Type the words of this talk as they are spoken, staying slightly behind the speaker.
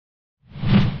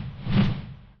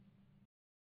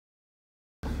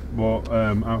but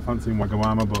I'm fancying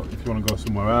Wagamama. But if you want to go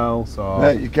somewhere else, or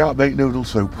Yeah, you can't make noodle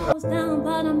soup. I was down,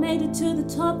 but I made it to the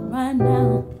top right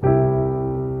now.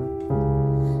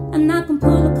 And I can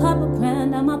pull a couple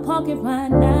grand out my pocket right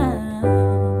now.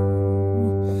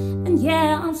 And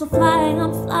yeah, I'm so fly,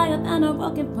 I'm flyer than a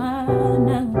rocket right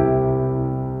now.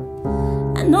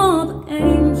 And all the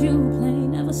games you play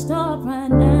never stop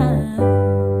right now.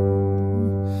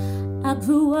 I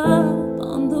grew up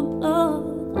on the block,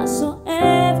 I saw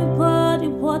everybody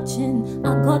watching.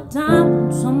 I got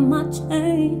diamonds on my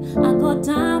chain, I got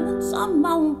diamonds on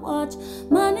my watch.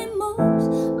 Money moves,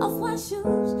 off-white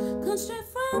shoes, come straight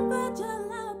from Virgin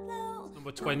Abloh.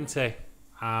 Number 20,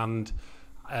 and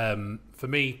for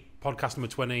me, podcast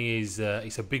number 20 is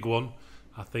it's a big one.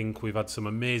 I think we've had some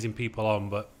amazing people on,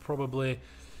 but probably,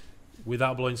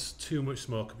 without blowing too much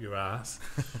smoke up your ass,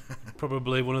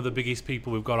 probably one of the biggest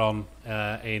people we've got on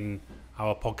in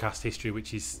our podcast history,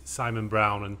 which is Simon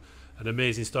Brown, and an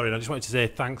amazing story. And I just wanted to say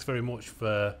thanks very much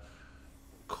for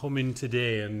coming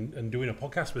today and doing a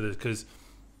podcast with us, because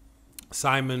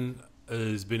Simon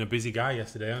has been a busy guy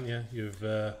yesterday, haven't you? You've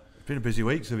been a busy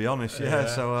week, to be honest. Yeah,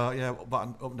 so up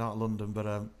and out of London, but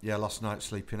last night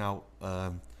sleeping out,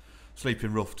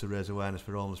 sleeping rough to raise awareness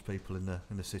for homeless people in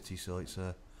the city. So it's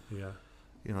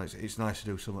it's nice to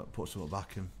do something, put something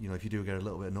back, and if you do get a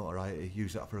little bit of notoriety,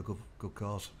 use that for a good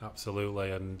cause.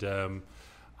 Absolutely, and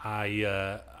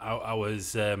I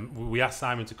was we asked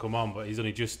Simon to come on, but he's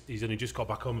only just got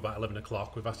back home about 11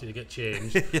 o'clock. We've asked him to get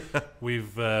changed.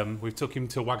 We've took him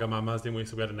to Wagamama's, didn't we?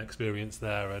 So we had an experience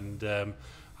there, and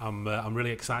I'm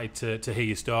really excited to hear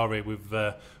your story. We've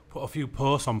put a few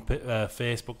posts on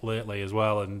Facebook lately as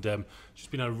well, and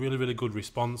just been a really good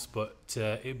response. But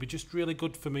it'd be just really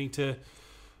good for me to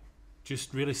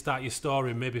just really start your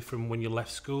story, maybe from when you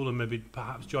left school and maybe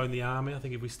perhaps join the army. I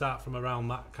think if we start from around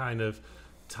that kind of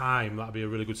time, that'd be a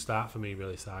really good start for me,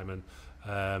 really, Simon.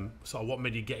 Sort of what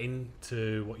made you get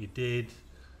into what you did,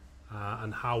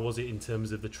 and how was it in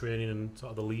terms of the training and sort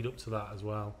of the lead up to that as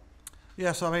well?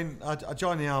 Yeah, so I mean, I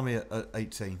joined the army at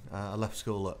 18. I left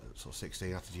school at sort of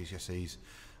 16 after GCSEs.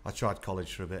 I tried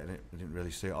college for a bit and it didn't really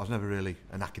suit. I was never really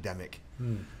an academic.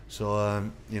 So,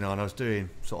 and I was doing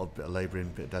sort of a bit of labouring, a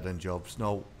bit of dead-end jobs.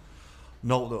 No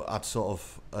that I'd sort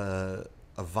of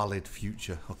a valid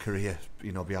future or career,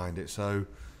 behind it. So,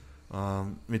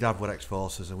 my dad were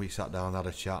ex-forces and we sat down and had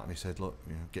a chat, and he said, look,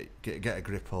 get a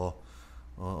grip or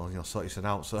sort yourself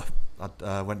out. So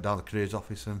I went down the careers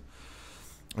office and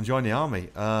joined the army,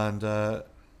 and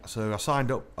so I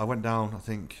signed up. I went down, I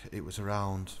think it was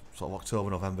around sort of October,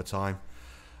 November time.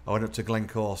 I went up to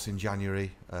Glencorse in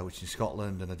January, which is in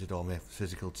Scotland, and I did all my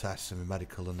physical tests and my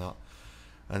medical and that.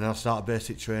 And then I started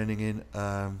basic training in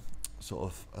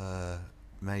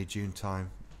May, June time,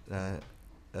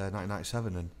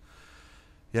 1997. And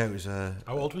yeah, it was.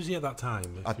 How old was you at that time,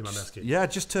 if you mind asking? Yeah, I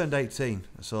just turned 18.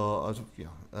 So I was,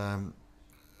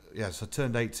 so I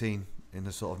turned 18 in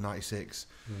the sort of 96,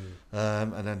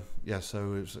 and then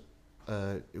so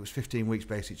it was 15 weeks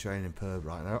basic training in Pearce,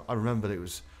 right? And I remember it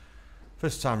was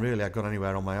first time really I'd gone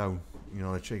anywhere on my own.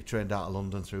 I trained out of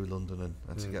London, through London,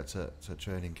 and to get to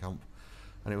training camp,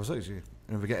 and it was like, I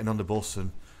remember getting on the bus and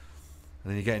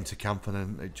then you get into camp and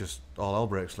then it just all hell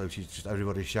breaks loose. You just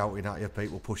everybody shouting at you,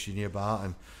 people pushing you about,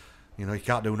 and you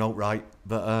can't do no right,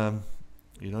 but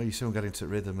you soon get into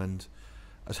rhythm. And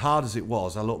as hard as it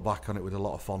was, I look back on it with a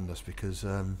lot of fondness, because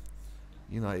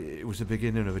it was the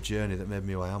beginning of a journey that made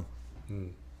me who I am.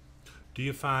 Do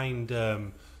you find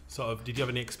did you have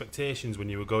any expectations when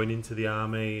you were going into the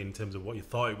army in terms of what you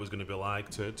thought it was going to be like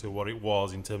to what it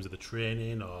was in terms of the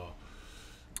training? Or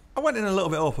I went in a little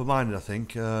bit open-minded, I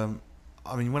think.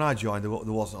 I mean, when I joined, there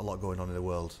wasn't a lot going on in the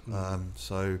world.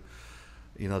 So,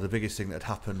 the biggest thing that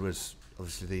had happened was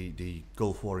obviously the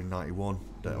Gulf War in '91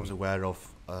 that I was aware of.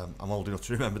 I'm old enough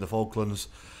to remember the Falklands,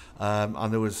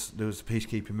 and there was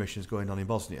peacekeeping missions going on in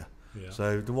Bosnia.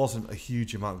 So there wasn't a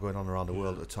huge amount going on around the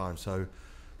world at the time. So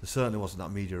there certainly wasn't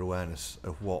that media awareness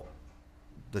of what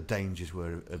the dangers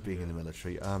were of being in the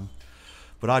military.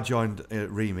 But I joined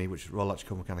REME, which is Royal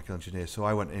Electrical Mechanical Engineer. So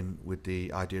I went in with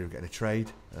the idea of getting a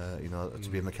trade, to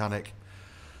be a mechanic.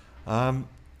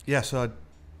 So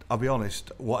I'll be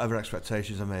honest, whatever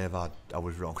expectations I may have had, I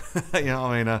was wrong.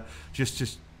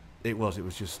 It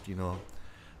was just,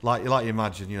 like you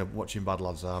imagine, watching Bad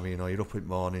Lads Army, you're up in the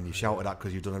morning, you shouted at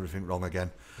because you've done everything wrong again.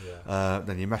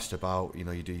 Then you messed about,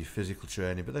 you do your physical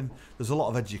training, but then there's a lot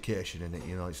of education in it,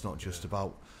 it's not just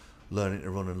about learning to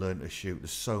run and learning to shoot.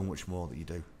 There's so much more that you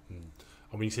do. And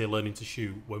when you say learning to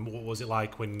shoot, what was it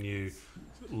like when you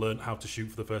learned how to shoot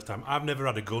for the first time? I've never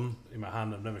had a gun in my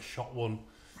hand, I've never shot one,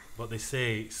 but they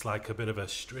say it's like a bit of a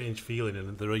strange feeling,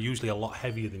 and they're usually a lot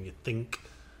heavier than you think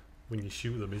when you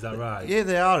shoot them. Is that right? Yeah,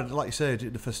 they are. Like you said,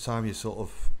 the first time you sort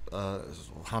of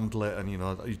handle it, and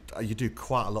you do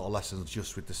quite a lot of lessons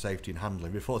just with the safety and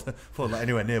handling before like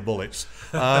anywhere near bullets.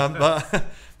 But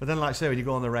then, like I say, when you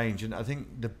go on the range, and I think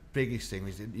the biggest thing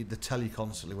is they tell you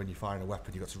constantly when you're firing a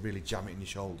weapon, you've got to really jam it in your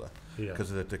shoulder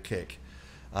because of the kick.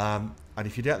 And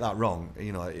if you get that wrong,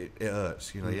 it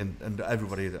hurts. And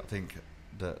everybody that I think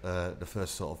that the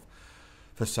first time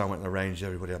I went on the range,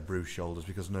 everybody had bruised shoulders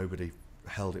because nobody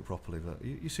held it properly. But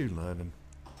you soon learn, and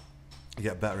you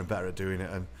get better and better at doing it.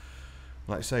 And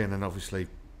like I say, and then obviously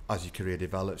as your career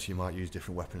develops, you might use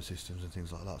different weapon systems and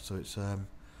things like that. So it's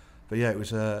but yeah, it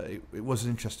was an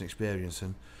interesting experience.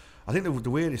 And I think the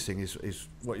weirdest thing is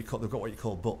they've got what you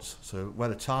call butts. So where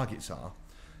the targets are,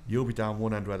 you'll be down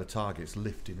one end where the target's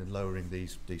lifting and lowering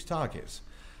these targets.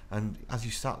 And as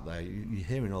you sat there, you're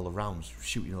hearing all the rounds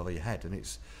shooting over your head, and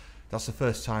that's the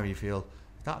first time you feel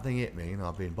that thing hit me,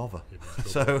 I've been bothered.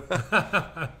 So,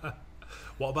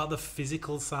 what about the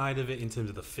physical side of it in terms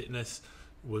of the fitness?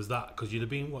 Was that because you'd have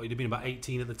been about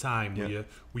 18 at the time? Yeah.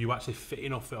 Were you actually fit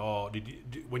enough, or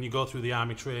when you go through the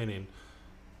army training,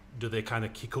 do they kind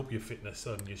of kick up your fitness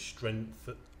and your strength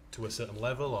to a certain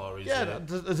level, or is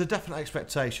there's a definite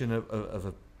expectation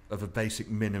of a basic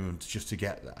minimum just to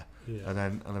get there, and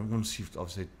then once you've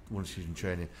been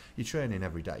training, you're training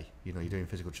every day. You're doing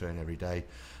physical training every day,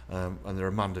 and there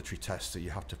are mandatory tests that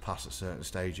you have to pass at certain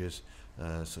stages.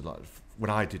 So like when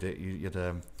I did it, you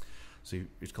had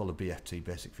it's called a BFT,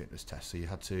 basic fitness test. So you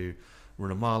had to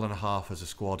run 1.5 miles as a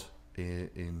squad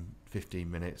in 15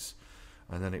 minutes,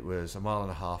 and then it was 1.5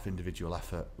 miles individual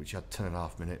effort, which you had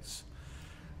 10.5 minutes.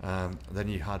 Then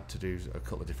you had to do a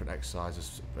couple of different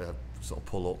exercises, sort of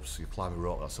pull-ups, you climb a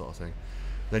rope, that sort of thing.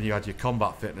 Then you had your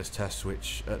combat fitness test,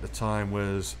 which at the time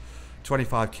was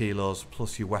 25 kilos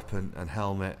plus your weapon and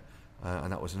helmet,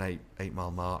 and that was an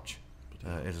 8-mile march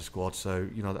as a squad. So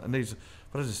and these,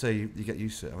 but as I say, you get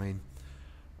used to it. I mean,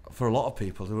 for a lot of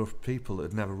people, there were people that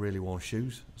had never really worn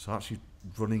shoes, so actually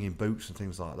running in boots and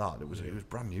things like that, it was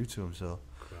brand new to them. So,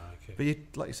 but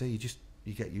like you say,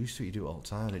 you get used to it. You do it all the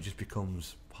time. It just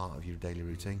becomes part of your daily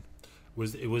routine.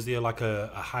 Was there like a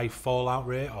high fallout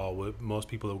rate, or were most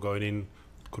people that were going in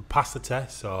could pass the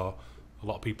test, or a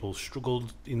lot of people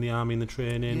struggled in the army in the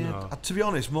training? Yeah, to be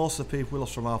honest, most of the people we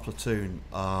lost from our platoon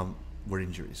were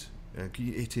injuries.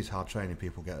 It is hard training.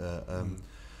 People get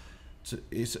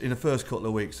it's in the first couple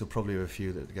of weeks. There'll probably be a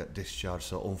few that get discharged,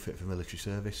 so unfit for military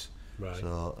service. Right.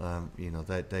 So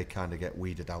they kind of get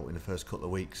weeded out in the first couple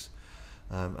of weeks.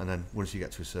 And then once you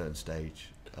get to a certain stage,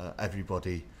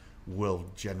 everybody will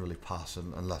generally pass,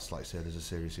 unless, like I say, there's a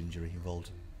serious injury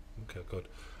involved. Okay, good.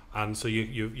 And so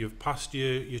you've passed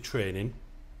your training.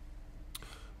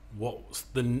 What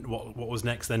was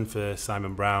next then for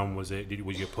Simon Brown? Was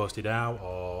you posted out,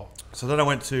 or? So then I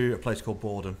went to a place called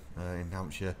Borden in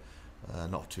Hampshire,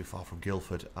 not too far from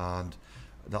Guildford, and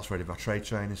that's where I did my trade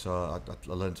training. So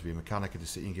I learned to be a mechanic. I did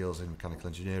City and Guilds in mechanical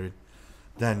engineering.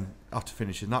 Then after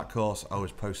finishing that course, I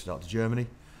was posted out to Germany.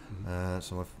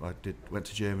 So I went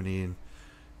to Germany in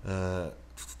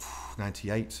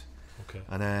 '98. Okay.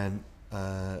 And then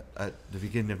at the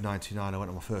beginning of '99, I went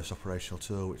on my first operational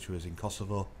tour, which was in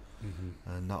Kosovo.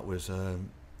 And that was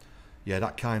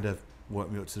that kind of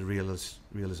worked me up to the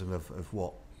realism of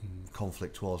what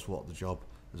conflict was, what the job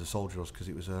as a soldier was, because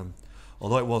it was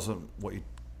although it wasn't what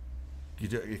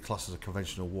you class as a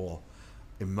conventional war,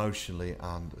 emotionally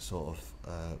and sort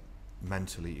of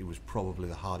mentally, it was probably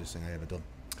the hardest thing I ever done.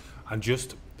 And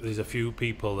there's a few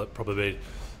people that probably,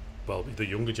 well, the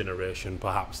younger generation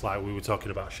perhaps, like we were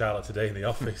talking about Charlotte today in the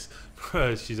office.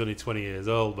 She's only 20 years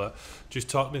old, but just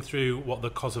talk me through what the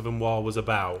Kosovan War was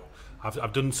about.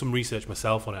 I've done some research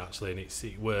myself on it actually, and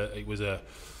it was a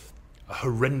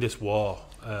horrendous war.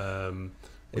 When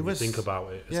you think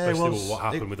about it, especially with what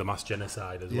happened with the mass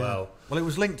genocide as well. Well, it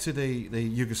was linked to the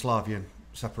Yugoslavian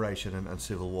separation and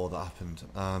civil war that happened.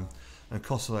 And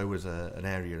Kosovo was an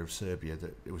area of Serbia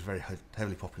that it was very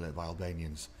heavily populated by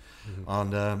Albanians.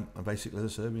 And basically the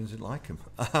Serbians didn't like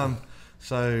them.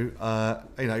 So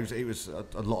it was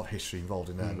a lot of history involved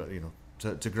in there,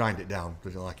 but to grind it down, they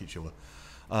didn't like each other.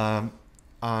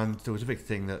 And there was a big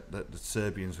thing that the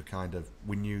Serbians were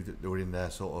we knew that they were in there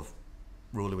sort of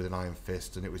ruling with an iron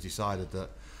fist, and it was decided that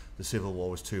the civil war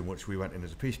was too much. We went in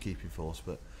as a peacekeeping force,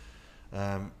 but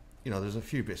there's a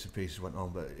few bits and pieces went on,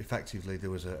 but effectively there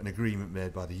was an agreement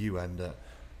made by the UN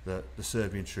that the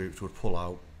Serbian troops would pull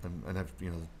out and have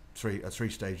three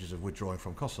stages of withdrawing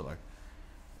from Kosovo.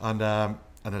 And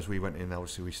as we went in,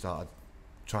 obviously we started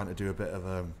trying to do a bit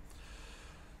of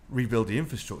rebuild the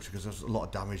infrastructure, because there's a lot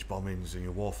of damage, bombings and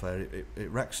your warfare,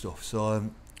 it wrecks stuff. So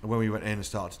when we went in and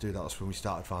started to do that, that's when we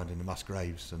started finding the mass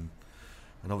graves, and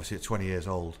obviously at 20 years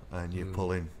old, and you're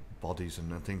pulling bodies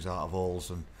and things out of halls,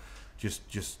 and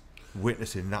just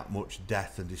witnessing that much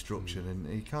death and destruction, and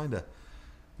you kind of,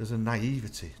 there's a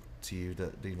naivety to you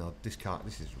that, you know, this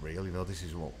is real, you know, this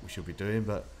is what we should be doing,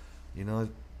 but, you know,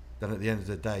 then at the end of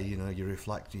the day, you know, you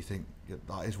reflect, you think,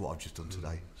 that is what I've just done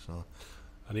today. So,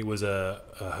 and it was a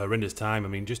horrendous time. I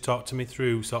mean, just talk to me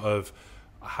through sort of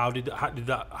how did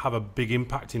that have a big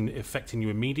impact in affecting you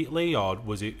immediately, or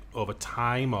was it over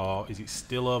time, or is it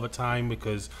still over time?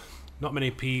 Because not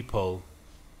many people,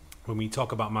 when we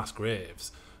talk about mass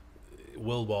graves,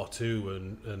 World War II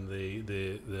and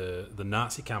the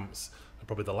Nazi camps are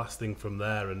probably the last thing from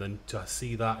there, and then to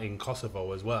see that in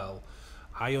Kosovo as well,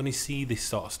 I only see this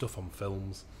sort of stuff on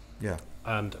films. Yeah.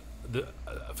 And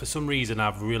for some reason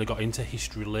I've really got into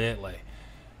history lately,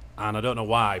 and I don't know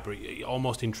why, but it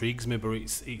almost intrigues me. But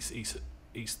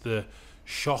it's the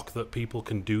shock that people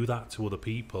can do that to other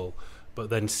people, but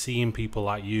then seeing people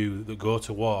like you that go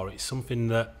to war, it's something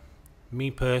that,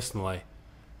 me personally,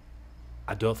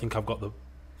 I don't think I've got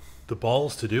the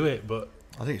balls to do it. But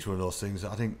I think it's one of those things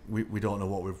that I think we don't know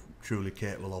what we're truly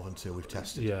capable of until we've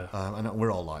tested. Yeah. And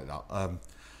we're all like that.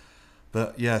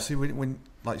 But yeah, see, when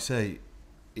like say,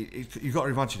 you've got to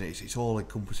imagine it's all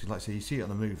encompassing. Like say, you see it on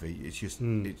the movie, it's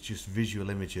just visual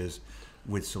images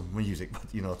with some music,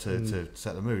 you know, to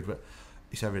set the mood. But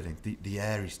it's everything. The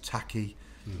air is tacky.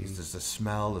 There's the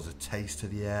smell. There's a taste to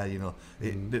the air. You know,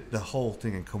 the whole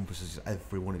thing encompasses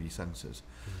every one of your senses.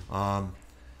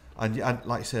 And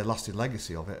like I say, a lasting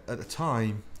legacy of it. At the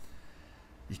time,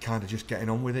 you're kind of just getting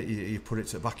on with it. You put it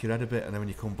to the back of your head a bit, and then when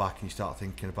you come back and you start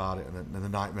thinking about it, and then the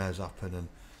nightmares happen, and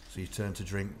so you turn to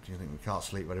drink. You think, we can't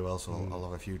sleep very well, so I'll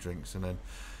have a few drinks, and then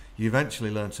you eventually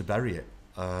learn to bury it.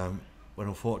 When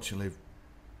unfortunately,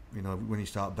 you know, when you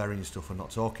start burying stuff and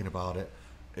not talking about it,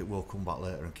 it will come back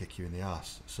later and kick you in the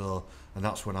ass. So, and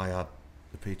that's when I had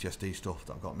the PTSD stuff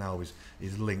that I've got now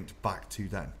is linked back to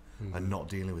then, and not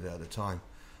dealing with it at the time.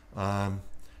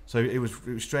 So it was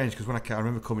strange, because when I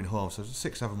remember coming home, so it was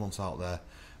 6-7 months out there,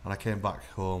 and I came back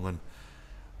home,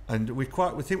 and we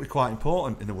think we're quite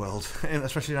important in the world, and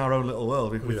especially in our own little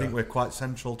world. We think we're quite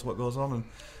central to what goes on, and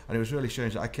it was really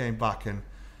strange that I came back, and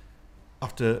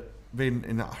after being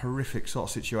in that horrific sort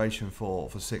of situation for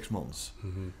 6 months,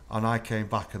 and I came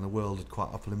back and the world had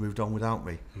quite happily moved on without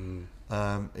me.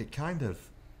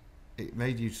 It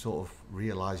made you sort of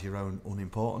realise your own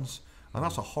unimportance, and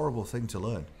that's a horrible thing to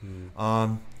learn.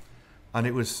 And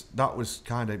it was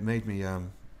kind of made me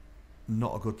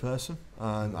not a good person,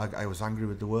 and I was angry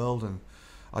with the world, and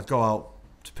I'd go out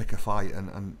to pick a fight,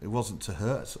 and it wasn't to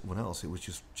hurt someone else, it was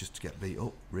just to get beat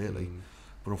up, really.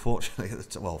 But unfortunately,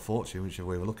 fortunately, whichever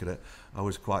way we look at it, I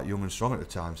was quite young and strong at the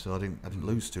time, so I didn't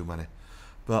lose too many.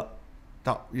 But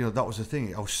that was the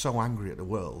thing. I was so angry at the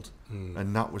world,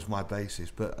 and that was my basis.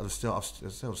 But I was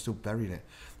still burying it,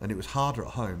 and it was harder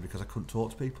at home because I couldn't talk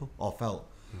to people, or felt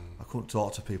I couldn't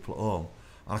talk to people at home,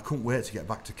 and I couldn't wait to get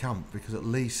back to camp, because at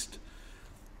least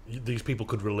these people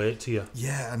could relate to you.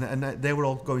 Yeah, and they were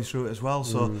all going through it as well.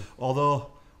 So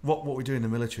although what we do in the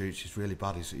military, which is really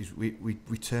bad, is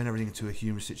we turn everything into a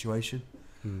humorous situation,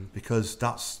 because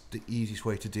that's the easiest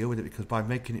way to deal with it, because by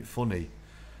making it funny,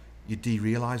 you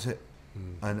derealise it,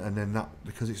 and then that,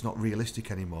 because it's not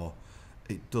realistic anymore,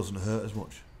 it doesn't hurt as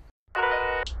much.